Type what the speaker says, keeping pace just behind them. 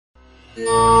I'm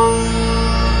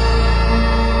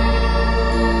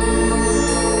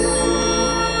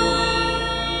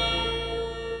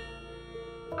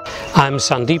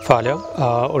Sandeep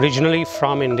Walia, originally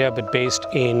from India but based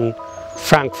in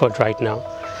Frankfurt right now.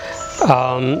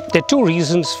 There are two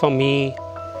reasons for me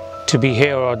to be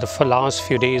here, or the last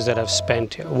few days that I've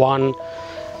spent here. One,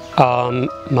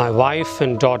 my wife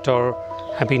and daughter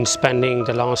have been spending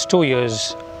the last 2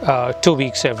 years, 2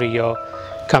 weeks every year,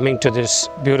 coming to this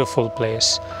beautiful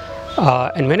place.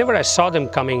 And whenever I saw them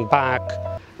coming back,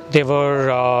 they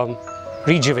were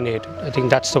rejuvenated. I think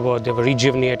that's the word. They were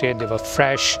rejuvenated, they were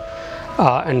fresh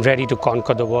and ready to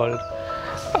conquer the world.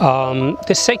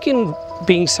 The second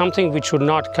being something which would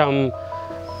not come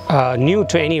new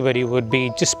to anybody would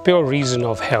be just pure reason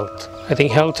of health. I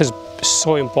think health is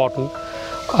so important.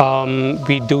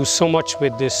 We do so much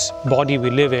with this body we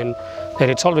live in that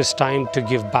it's always time to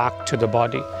give back to the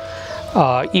body.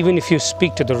 Even if you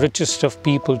speak to the richest of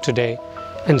people today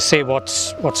and say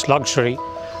what's luxury,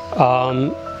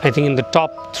 I think in the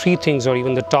top 3 things or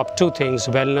even the top 2 things,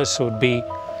 wellness would be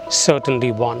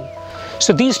certainly one.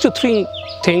 So these 3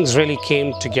 things really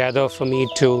came together for me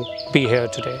to be here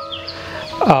today.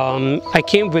 I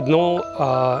came with no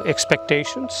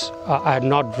expectations. I had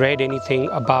not read anything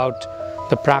about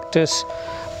the practice.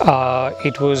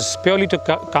 It was purely to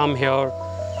come here,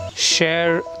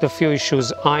 share the few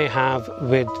issues I have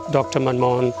with Dr.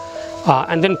 Manmohan,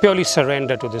 and then purely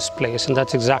surrender to this place, and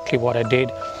that's exactly what I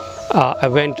did. I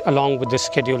went along with the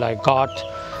schedule I got,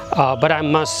 but I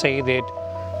must say that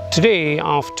today,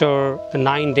 after the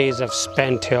 9 days I've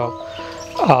spent here,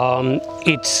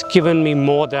 it's given me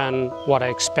more than what I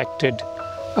expected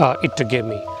it to give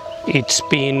me. It's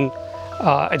been,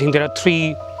 I think there are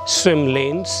 3 swim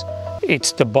lanes.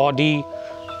 It's the body,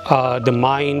 the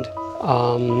mind,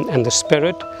 and the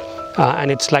spirit,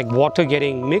 and it's like water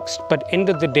getting mixed, but end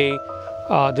of the day,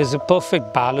 there's a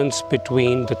perfect balance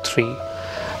between the 3.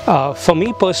 For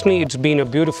me personally, it's been a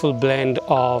beautiful blend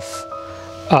of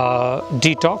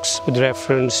detox with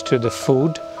reference to the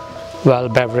food, well,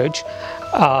 beverage.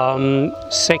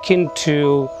 Second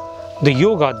to the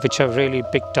yoga, which I've really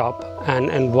picked up,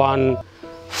 and one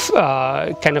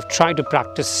kind of try to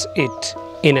practice it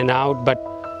in and out, but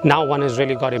now one has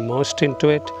really got immersed into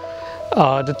it.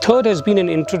 The third has been an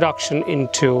introduction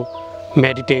into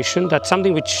meditation. That's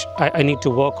something which I need to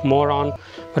work more on,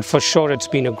 but for sure it's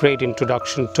been a great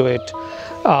introduction to it.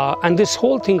 And this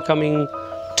whole thing coming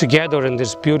together in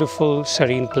this beautiful,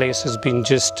 serene place has been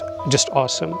just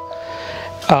awesome.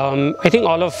 I think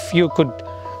all of you could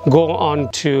go on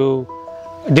to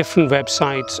different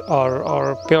websites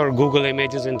or pure Google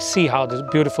images and see how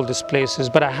beautiful this place is,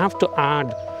 but I have to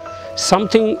add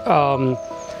something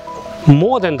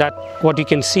more than that. What you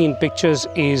can see in pictures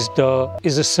is the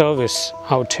service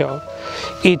out here.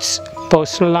 It's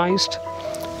personalized,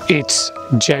 it's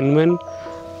genuine,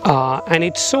 and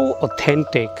it's so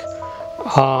authentic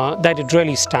that it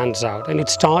really stands out. And it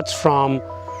starts from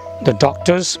the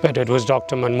doctors, whether it was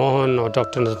Dr. Manmohan or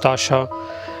Dr. Natasha.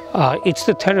 It's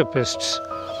the therapists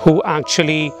who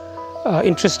actually,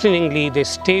 interestingly, they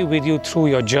stay with you through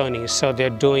your journey. So they're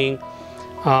doing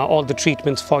all the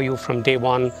treatments for you from day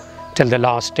 1 till the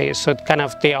last day. So kind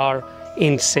of they are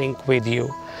in sync with you.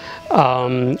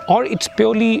 Or it's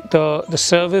purely the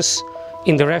service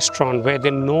in the restaurant where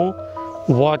they know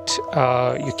what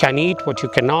you can eat, what you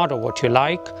cannot, or what you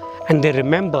like, and they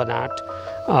remember that,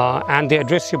 and they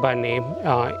address you by name.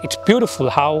 It's beautiful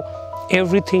how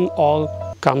everything all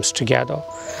comes together.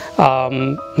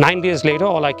 9 days later,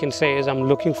 all I can say is I'm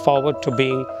looking forward to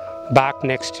being back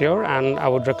next year, and I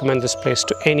would recommend this place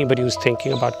to anybody who's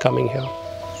thinking about coming here.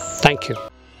 Thank you.